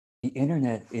The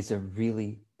internet is a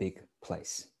really big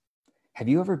place. Have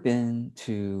you ever been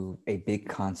to a big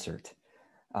concert?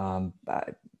 Um, I,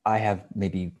 I have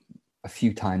maybe a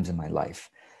few times in my life.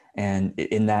 And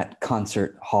in that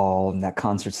concert hall, in that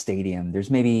concert stadium, there's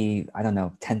maybe, I don't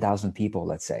know, 10,000 people,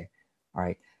 let's say. All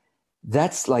right.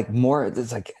 There's like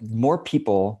more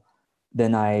people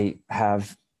than I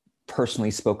have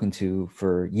personally spoken to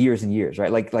for years and years,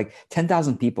 right? Like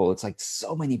 10,000 people. It's like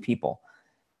so many people.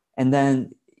 And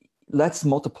then let's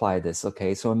multiply this.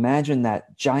 Okay. So imagine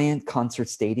that giant concert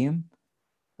stadium.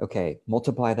 Okay.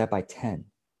 Multiply that by 10.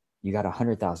 You got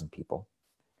 100,000 people.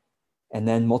 And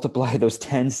then multiply those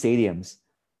 10 stadiums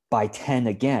by 10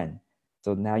 again.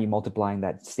 So now you're multiplying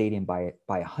that stadium by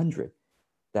 100.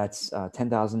 That's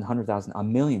 10,000, 100,000, a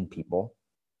million people.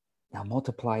 Now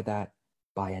multiply that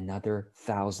by another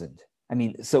 1,000. I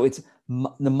mean, so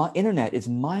the internet is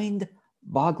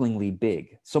mind-bogglingly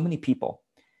big. So many people.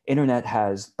 Internet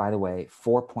has, by the way,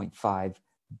 4.5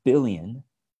 billion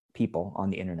people on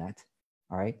the internet.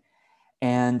 All right.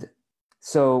 And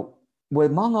so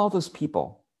among all those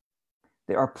people,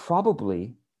 there are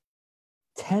probably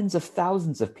tens of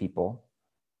thousands of people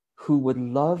who would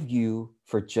love you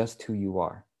for just who you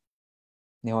are.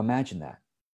 Now imagine that.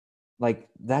 Like,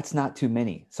 that's not too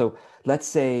many. So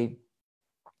let's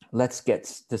get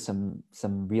to some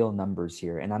real numbers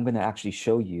here. And I'm going to actually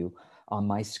show you on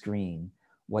my screen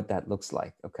what that looks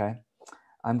like. Okay.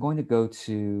 I'm going to go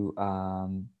to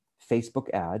Facebook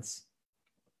ads.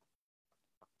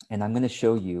 And I'm going to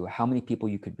show you how many people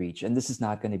you could reach. And this is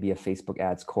not going to be a Facebook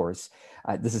ads course.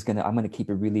 I'm going to keep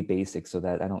it really basic so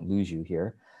that I don't lose you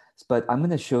here. But I'm going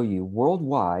to show you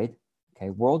worldwide, okay,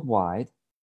 worldwide,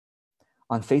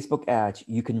 on Facebook ads,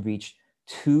 you can reach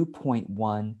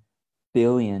 2.1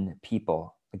 billion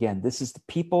people. Again, this is the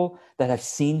people that have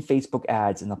seen Facebook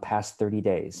ads in the past 30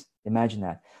 days. Imagine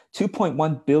that.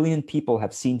 2.1 billion people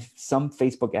have seen some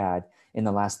Facebook ad in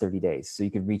the last 30 days. So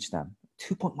you can reach them.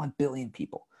 2.1 billion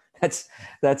people.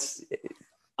 That's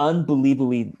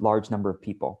unbelievably large number of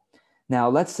people. Now,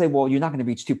 let's say, well, you're not going to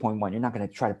reach 2.1. You're not going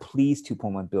to try to please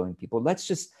 2.1 billion people. Let's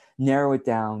just narrow it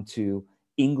down to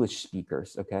English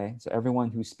speakers, okay? So everyone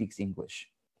who speaks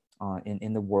English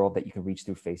in the world that you can reach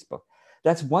through Facebook.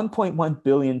 That's 1.1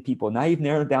 billion people. Now you've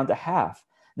narrowed it down to half.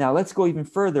 Now let's go even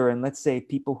further and let's say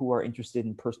people who are interested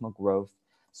in personal growth,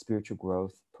 spiritual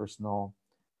growth, personal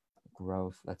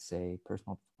growth, let's say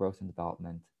personal growth and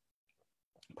development,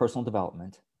 personal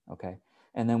development, okay?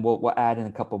 And then we'll add in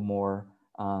a couple more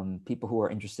people who are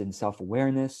interested in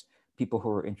self-awareness, people who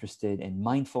are interested in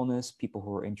mindfulness, people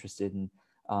who are interested in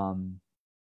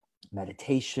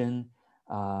meditation,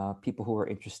 people who are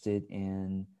interested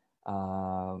in,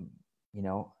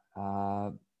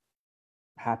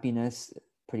 happiness,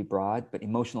 pretty broad, but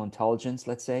emotional intelligence,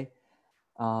 let's say.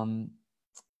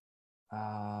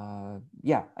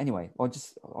 Yeah, anyway, I'll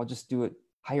just do it.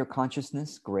 Higher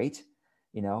consciousness, great.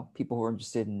 People who are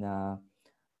interested in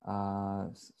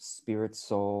spirit,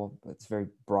 soul, it's very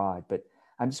broad, but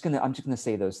I'm just gonna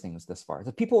say those things thus far.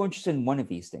 So people are interested in one of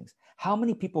these things. How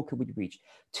many people could we reach?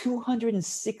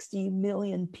 260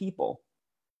 million people.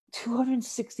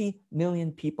 260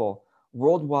 million people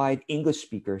worldwide, English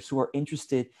speakers who are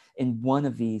interested in one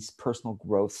of these personal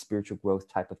growth, spiritual growth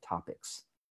type of topics.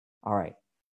 All right.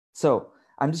 So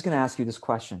I'm just going to ask you this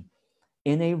question.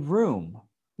 In a room,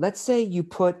 let's say you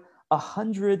put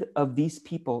 100 of these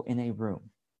people in a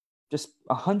room, just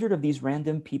 100 of these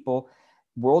random people,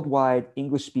 worldwide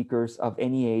English speakers of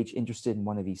any age interested in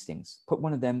one of these things. Put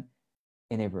one of them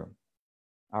in a room.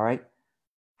 All right.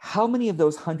 How many of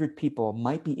those 100 people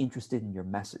might be interested in your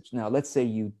message? Now, let's say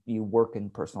you work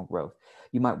in personal growth.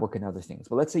 You might work in other things,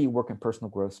 but let's say you work in personal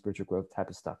growth, spiritual growth type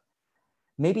of stuff.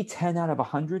 Maybe 10 out of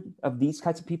 100 of these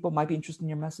kinds of people might be interested in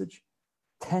your message.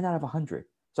 10 out of 100.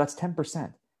 So that's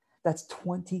 10%. That's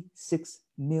 26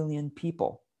 million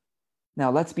people. Now,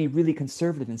 let's be really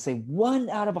conservative and say 1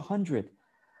 out of 100.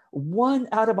 1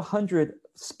 out of 100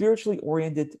 spiritually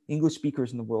oriented English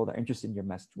speakers in the world are interested in your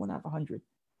message. 1 out of 100.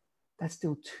 That's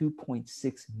still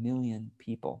 2.6 million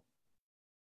people.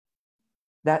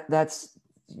 That's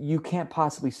you can't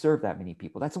possibly serve that many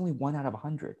people. That's only 1 out of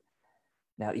 100.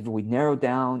 Now, if we narrow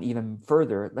down even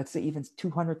further, let's say even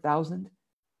 200,000,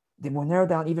 then we'll narrow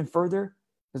down even further.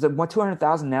 Because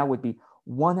 200,000 now would be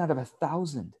 1 out of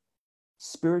 1,000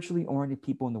 spiritually oriented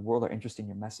people in the world are interested in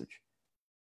your message.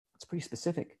 It's pretty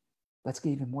specific. Let's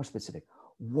get even more specific.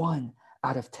 1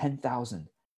 out of 10,000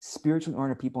 spiritually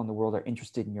oriented people in the world are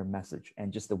interested in your message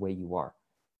and just the way you are.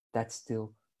 That's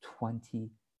still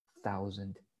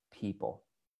 20,000 people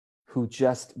who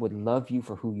just would love you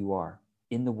for who you are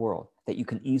in the world that you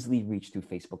can easily reach through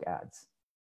Facebook ads.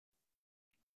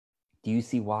 Do you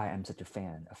see why I'm such a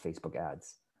fan of Facebook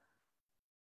ads?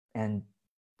 And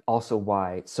also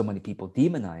why so many people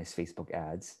demonize Facebook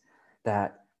ads,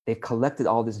 that they've collected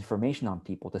all this information on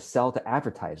people to sell to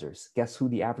advertisers. Guess who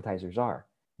the advertisers are?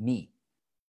 Me.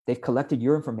 They've collected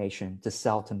your information to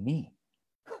sell to me.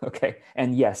 Okay.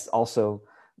 And yes, also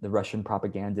the Russian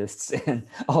propagandists, and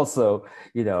also,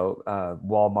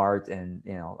 Walmart, and,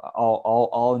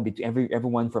 all in between,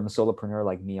 everyone from a solopreneur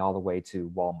like me all the way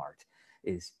to Walmart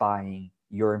is buying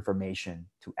your information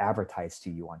to advertise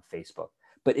to you on Facebook.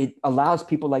 But it allows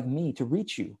people like me to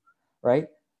reach you, right?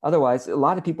 Otherwise, a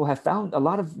lot of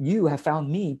you have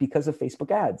found me because of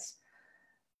Facebook ads,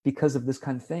 because of this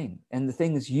kind of thing. And the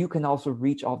thing is, you can also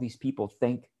reach all these people.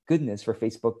 Thank goodness for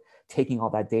Facebook taking all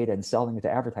that data and selling it to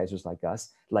advertisers like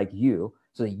us, like you,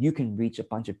 so that you can reach a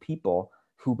bunch of people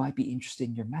who might be interested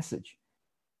in your message.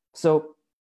 So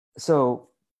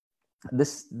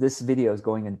this video is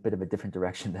going in a bit of a different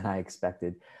direction than I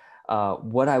expected.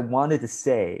 What I wanted to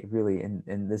say really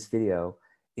in this video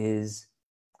is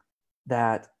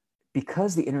that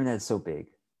because the internet is so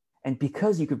big, and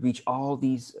because you could reach all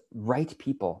these right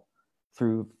people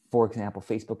through, for example,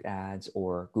 Facebook ads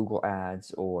or Google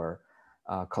ads or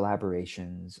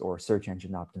collaborations or search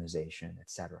engine optimization,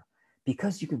 etc.,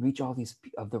 because you could reach all these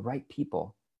of the right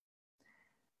people,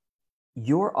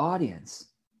 your audience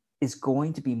is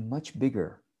going to be much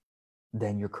bigger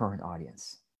than your current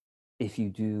audience if you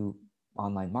do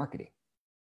online marketing.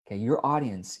 Okay, your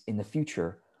audience in the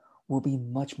future will be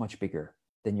much, much bigger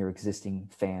than your existing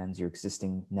fans, your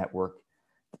existing network,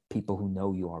 people who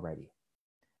know you already.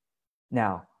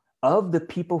 Now, of the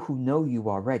people who know you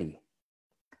already,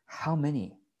 how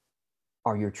many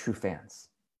are your true fans?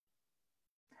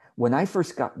 When I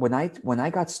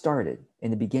got started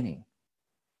in the beginning,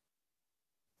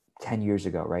 10 years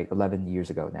ago, right? 11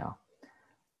 years ago now,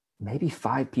 maybe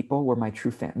 5 people were my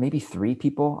true fan, maybe 3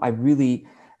 people.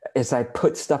 As I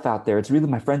put stuff out there, it's really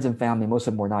my friends and family. Most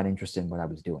of them were not interested in what I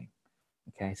was doing.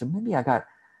 Okay, so maybe I got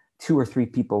 2 or 3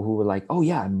 people who were like, oh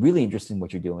yeah, I'm really interested in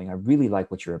what you're doing. I really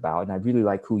like what you're about. And I really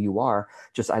like who you are.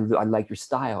 I like your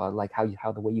style. I like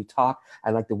how the way you talk.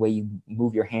 I like the way you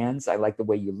move your hands. I like the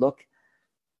way you look.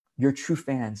 Your true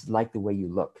fans like the way you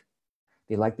look.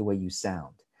 They like the way you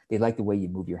sound. They like the way you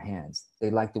move your hands.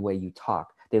 They like the way you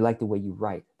talk. They like the way you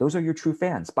write. Those are your true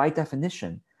fans. By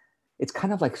definition, it's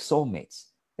kind of like soulmates,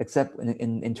 except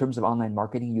in terms of online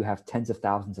marketing, you have tens of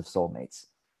thousands of soulmates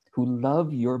who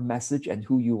love your message and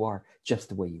who you are just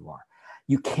the way you are.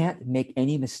 You can't make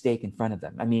any mistake in front of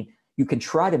them. I mean, you can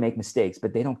try to make mistakes,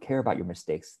 but they don't care about your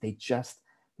mistakes. They just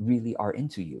really are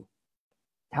into you.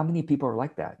 How many people are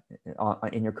like that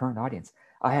in your current audience?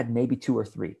 I had maybe 2 or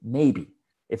 3, maybe,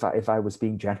 if I was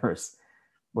being generous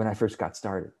when I first got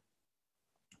started.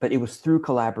 But it was through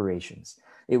collaborations.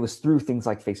 It was through things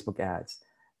like Facebook ads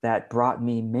that brought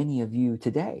me many of you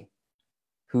today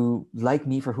who like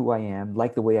me for who I am,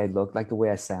 like the way I look, like the way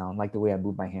I sound, like the way I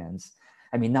move my hands.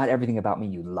 I mean, not everything about me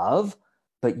you love,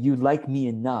 but you like me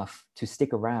enough to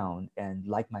stick around and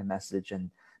like my message and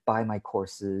buy my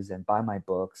courses and buy my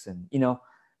books. And,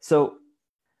 so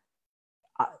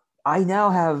I now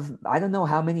have, I don't know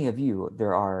how many of you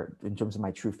there are in terms of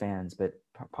my true fans, but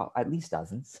at least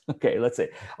dozens. Okay, let's say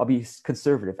I'll be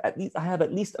conservative. I have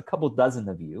at least a couple dozen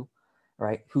of you,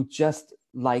 right, who just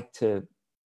like to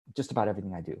just about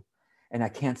everything I do. And I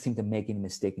can't seem to make any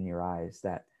mistake in your eyes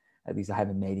that at least I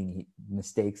haven't made any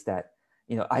mistakes that,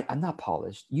 I'm not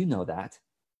polished. You know that.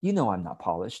 You know I'm not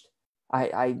polished.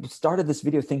 I started this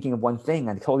video thinking of one thing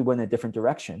and totally went in a different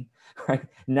direction, right?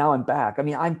 Now I'm back. I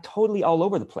mean, I'm totally all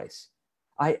over the place.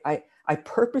 I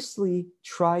purposely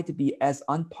try to be as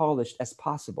unpolished as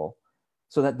possible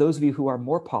so that those of you who are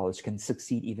more polished can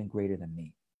succeed even greater than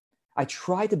me. I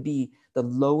try to be the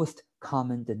lowest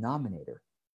common denominator.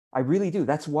 I really do.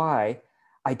 That's why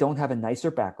I don't have a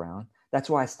nicer background. That's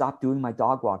why I stopped doing my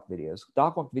dog walk videos.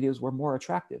 Dog walk videos were more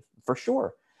attractive, for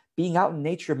sure. Being out in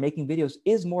nature, making videos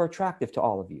is more attractive to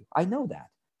all of you. I know that.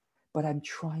 But I'm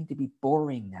trying to be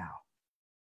boring now.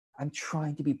 I'm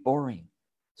trying to be boring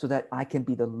so that I can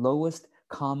be the lowest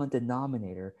common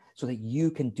denominator so that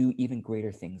you can do even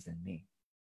greater things than me.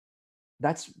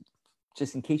 That's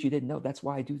just in case you didn't know, that's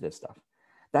why I do this stuff.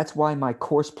 That's why my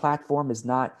course platform is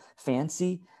not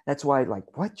fancy. That's why,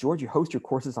 like, what, George, you host your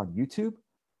courses on YouTube,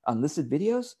 unlisted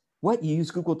videos? What, you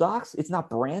use Google Docs? It's not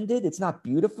branded. It's not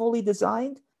beautifully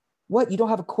designed. What, you don't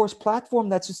have a course platform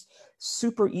that's just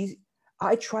super easy?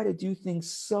 I try to do things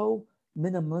so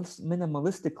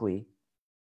minimalistically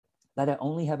that I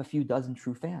only have a few dozen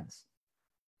true fans.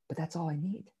 But that's all I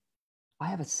need. I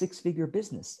have a 6-figure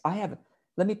business.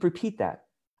 Let me repeat that.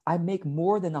 I make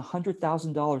more than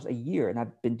 $100,000 a year, and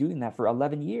I've been doing that for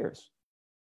 11 years.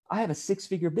 I have a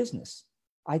six-figure business.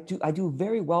 I do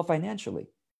very well financially,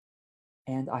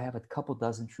 and I have a couple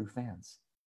dozen true fans.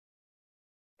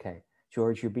 Okay,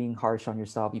 George, you're being harsh on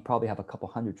yourself. You probably have a couple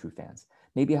hundred true fans.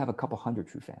 Maybe I have a couple hundred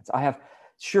true fans. I have,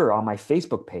 sure, on my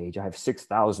Facebook page, I have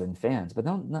 6,000 fans, but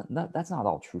that's not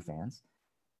all true fans.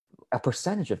 A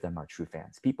percentage of them are true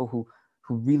fans, people who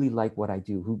really like what I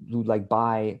do, who like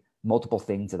buy multiple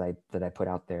things that I put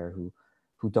out there,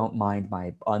 who don't mind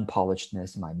my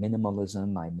unpolishedness, my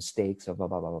minimalism, my mistakes, blah, blah,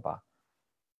 blah, blah, blah.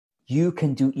 You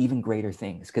can do even greater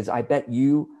things, because I bet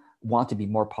you want to be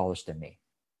more polished than me.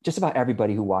 Just about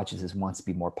everybody who watches this wants to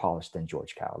be more polished than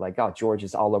George Kao. Like, oh, George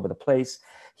is all over the place.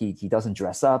 He doesn't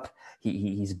dress up.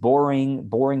 He's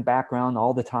boring background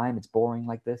all the time. It's boring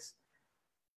like this.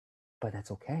 But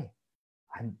that's okay.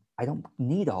 I don't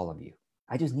need all of you.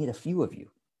 I just need a few of you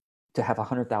to have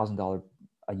 $100,000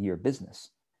 a year business.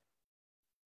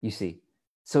 You see,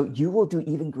 so you will do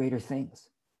even greater things.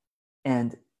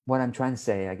 And what I'm trying to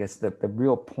say, I guess the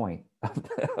real point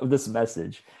of this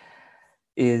message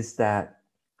is that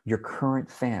your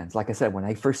current fans, like I said, when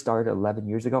I first started 11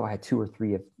 years ago, I had 2 or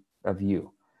 3 of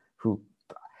you who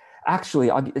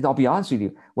actually, I'll be honest with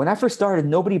you. When I first started,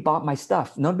 nobody bought my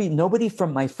stuff. Nobody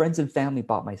from my friends and family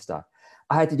bought my stuff.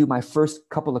 I had to do my first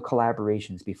couple of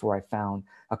collaborations before I found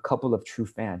a couple of true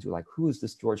fans who were like, who is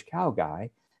this George Kao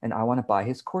guy? And I want to buy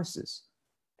his courses.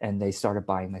 And they started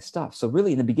buying my stuff. So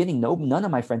really in the beginning, none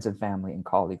of my friends and family and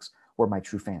colleagues were my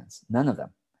true fans. None of them,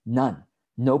 none.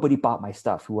 Nobody bought my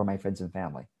stuff who were my friends and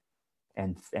family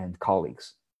and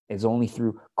colleagues. It's only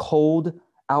through cold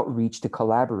outreach to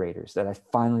collaborators that I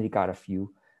finally got a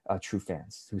few true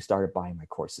fans who started buying my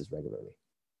courses regularly.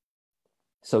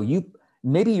 So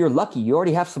maybe you're lucky. You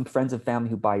already have some friends and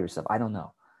family who buy your stuff. I don't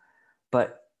know.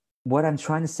 But what I'm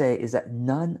trying to say is that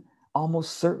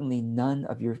almost certainly none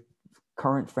of your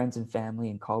current friends and family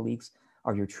and colleagues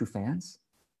are your true fans.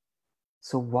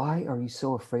 So why are you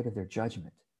so afraid of their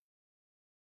judgment?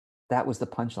 That was the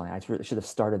punchline. I should have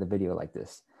started the video like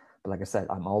this. But like I said,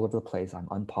 I'm all over the place. I'm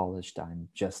unpolished. I'm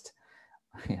just,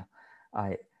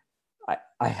 I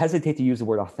hesitate to use the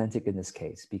word authentic in this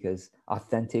case, because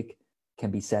authentic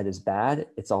can be said as bad.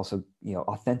 It's also,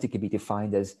 authentic can be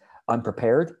defined as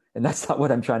unprepared. And that's not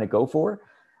what I'm trying to go for.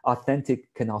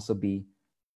 Authentic can also be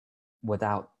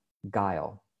without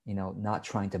guile, not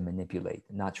trying to manipulate,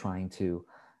 not trying to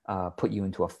put you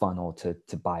into a funnel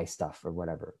to buy stuff or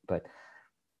whatever. But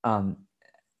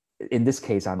in this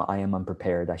case, I am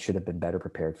unprepared. I should have been better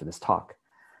prepared for this talk.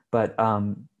 But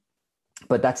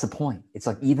that's the point. It's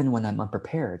like, even when I'm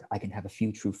unprepared, I can have a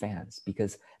few true fans,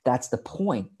 because that's the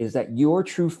point, is that your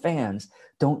true fans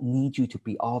don't need you to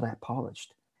be all that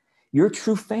polished. Your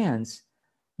true fans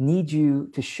need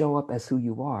you to show up as who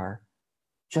you are,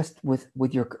 just with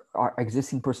your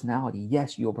existing personality.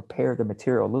 Yes, you'll prepare the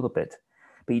material a little bit,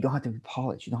 but you don't have to be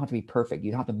polished. You don't have to be perfect. You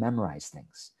don't have to memorize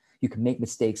things. You can make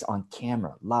mistakes on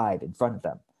camera, live in front of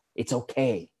them. It's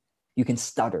okay. You can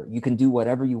stutter. You can do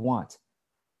whatever you want,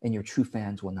 and your true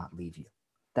fans will not leave you.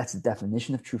 That's the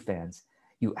definition of true fans.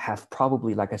 You have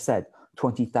probably, like I said,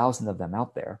 20,000 of them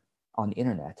out there on the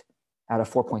internet. Out of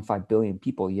 4.5 billion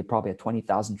people, you probably have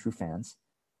 20,000 true fans.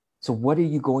 So what are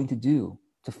you going to do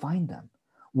to find them?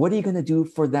 What are you going to do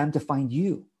for them to find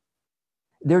you?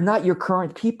 They're not your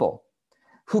current people.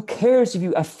 Who cares if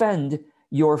you offend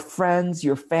your friends,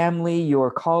 your family,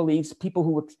 your colleagues, people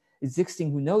who are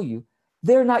existing who know you?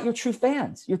 They're not your true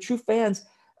fans. Your true fans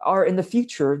are in the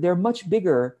future. They're much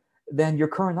bigger than your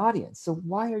current audience. So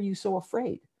why are you so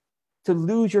afraid to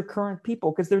lose your current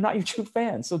people? Because they're not your true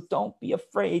fans. So don't be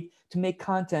afraid to make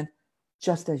content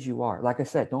just as you are. Like I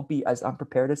said, don't be as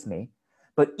unprepared as me.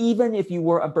 But even if you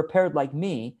were unprepared like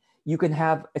me, you can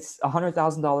have a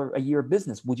 $100,000 a year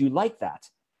business. Would you like that?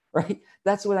 Right?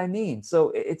 That's what I mean.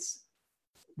 So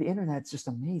the internet's just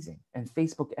amazing, and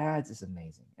Facebook ads is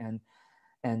amazing,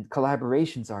 and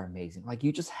collaborations are amazing. Like,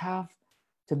 you just have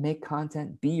to make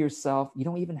content, be yourself. You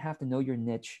don't even have to know your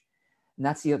niche. And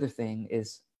that's the other thing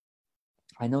is,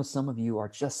 I know some of you are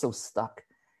just so stuck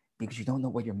because you don't know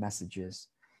what your message is.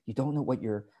 You don't know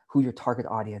who your target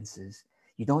audience is.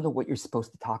 You don't know what you're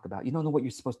supposed to talk about. You don't know what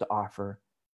you're supposed to offer.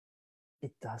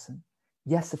 It doesn't.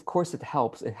 Yes, of course it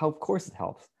helps. Of course it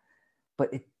helps.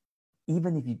 But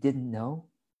even if you didn't know,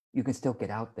 you can still get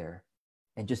out there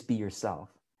and just be yourself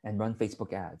and run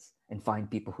Facebook ads and find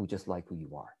people who just like who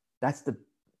you are. That's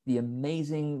the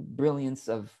amazing brilliance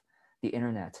of the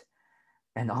internet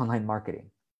and online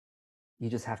marketing. You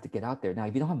just have to get out there. Now,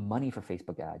 if you don't have money for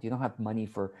Facebook ads, you don't have money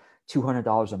for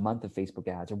 $200 a month of Facebook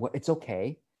ads, or what, it's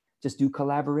okay. Just do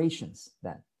collaborations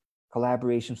then.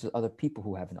 collaborations with other people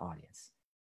who have an audience,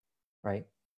 right?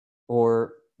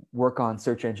 Or work on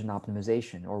search engine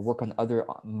optimization, or work on other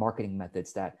marketing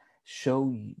methods that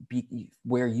show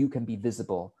where you can be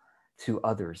visible to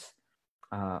others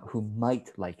who might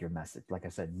like your message. Like I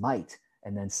said, might.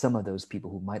 And then some of those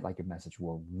people who might like your message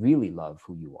will really love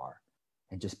who you are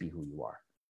and just be who you are.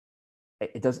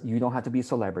 It doesn't, you don't have to be a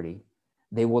celebrity.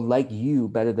 They will like you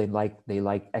better than they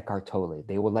like Eckhart Tolle.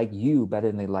 They will like you better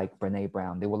than they like Brene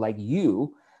Brown. They will like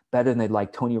you better than they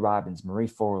like Tony Robbins, Marie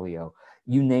Forleo.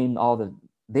 You name all the,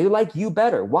 they like you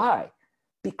better. Why?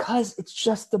 Because it's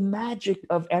just the magic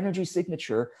of energy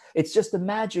signature. It's just the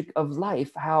magic of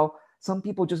life, how some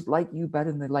people just like you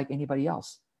better than they like anybody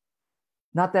else.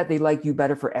 Not that they like you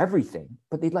better for everything,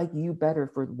 but they like you better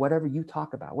for whatever you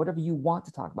talk about, whatever you want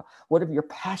to talk about, whatever you're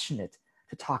passionate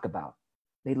to talk about.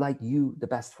 They like you the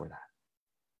best for that.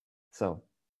 So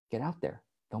get out there.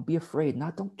 Don't be afraid.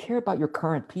 Don't care about your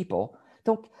current people.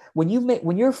 When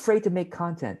you're afraid to make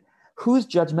content, whose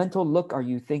judgmental look are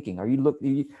you thinking? Are you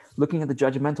looking at the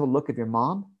judgmental look of your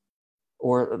mom,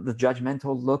 or the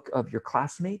judgmental look of your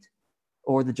classmate,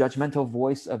 or the judgmental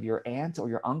voice of your aunt or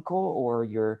your uncle or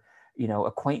your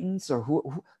acquaintance?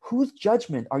 Or whose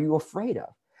judgment are you afraid of?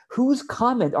 Whose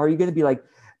comment are you going to be like,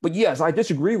 but yes, I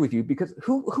disagree with you? Because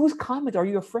whose comment are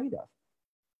you afraid of?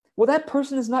 Well, that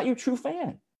person is not your true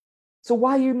fan. So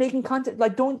why are you making content?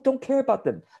 Like, don't care about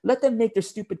them. Let them make their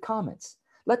stupid comments.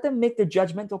 Let them make their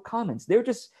judgmental comments. They're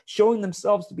just showing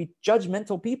themselves to be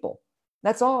judgmental people.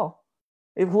 That's all.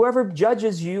 If whoever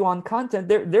judges you on content,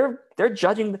 they're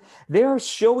judging. They're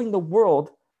showing the world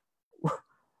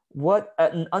what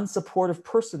an unsupportive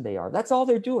person they are. That's all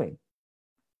they're doing.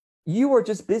 You are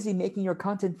just busy making your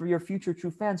content for your future true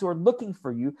fans who are looking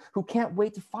for you, who can't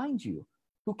wait to find you,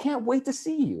 who can't wait to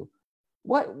see you.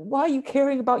 Why are you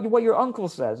caring about what your uncle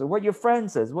says, or what your friend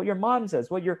says, what your mom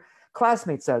says, what your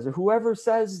classmate says, or whoever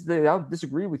says that I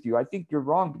disagree with you? I think you're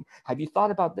wrong. Have you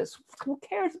thought about this? Who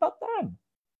cares about them?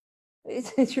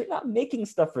 You're not making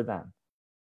stuff for them.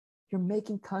 You're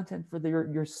making content for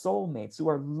your soulmates who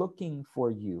are looking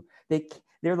for you.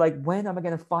 They're like, when am I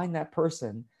going to find that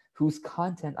person whose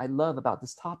content I love about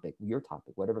this topic, your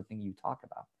topic, whatever thing you talk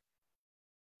about?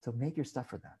 So make your stuff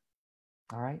for them.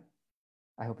 All right.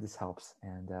 I hope this helps.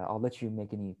 And I'll let you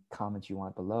make any comments you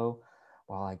want below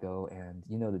while I go. And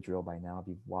you know the drill by now. If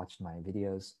you've watched my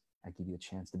videos, I give you a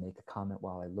chance to make a comment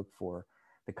while I look for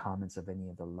the comments of any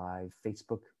of the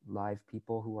Facebook live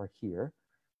people who are here.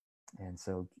 And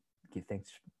so give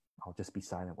thanks. I'll just be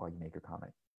silent while you make your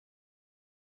comment.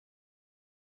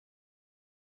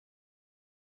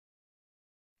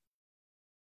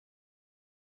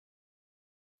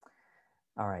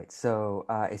 All right, so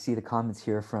I see the comments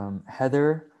here from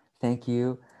Heather, thank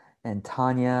you, and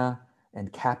Tanya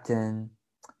and Captain,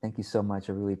 thank you so much.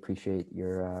 I really appreciate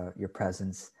your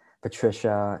presence.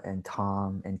 Patricia and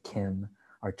Tom and Kim,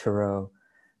 Arturo,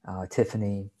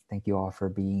 Tiffany, thank you all for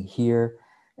being here.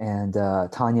 And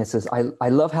Tanya says, I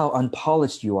love how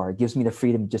unpolished you are. It gives me the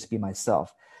freedom to just be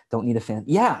myself. Don't need a fan.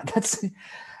 Yeah, that's,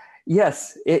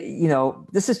 yes,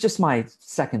 this is just my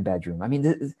second bedroom. I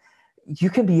mean,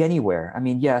 you can be anywhere. I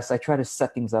mean, yes, I try to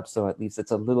set things up so at least it's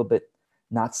a little bit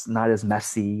not as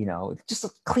messy,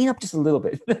 just clean up just a little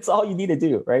bit. That's all you need to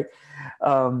do, right?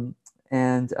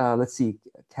 And let's see,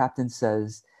 Captain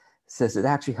says it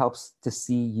actually helps to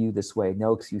see you this way.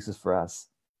 No excuses for us.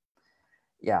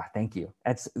 Yeah, thank you.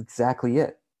 That's exactly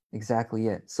it. Exactly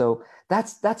it. So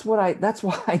that's why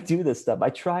I do this stuff. I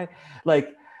try,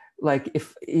 like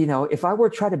if I were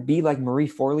to try to be like Marie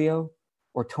Forleo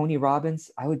or Tony Robbins,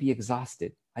 I would be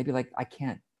exhausted. I'd be like, I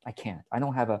can't. I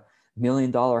don't have $1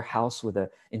 million house with an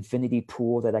infinity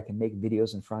pool that I can make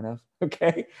videos in front of.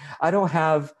 Okay. I don't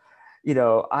have,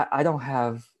 I don't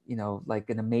have, like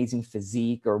an amazing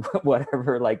physique or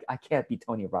whatever. Like, I can't be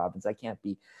Tony Robbins. I can't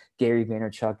be Gary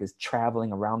Vaynerchuk is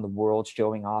traveling around the world,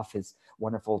 showing off his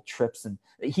wonderful trips. And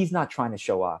he's not trying to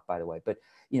show off, by the way, but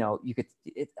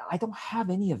I don't have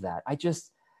any of that. I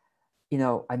just,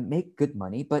 I make good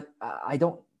money, but I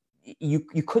don't, you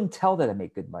couldn't tell that I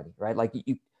make good money, right? Like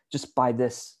you just by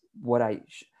this,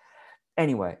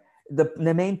 anyway,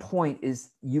 the main point is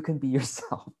you can be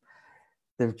yourself.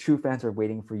 The true fans are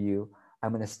waiting for you. I'm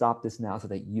going to stop this now so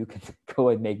that you can go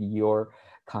and make your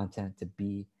content to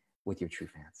be with your true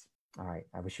fans. All right.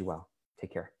 I wish you well.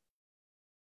 Take care.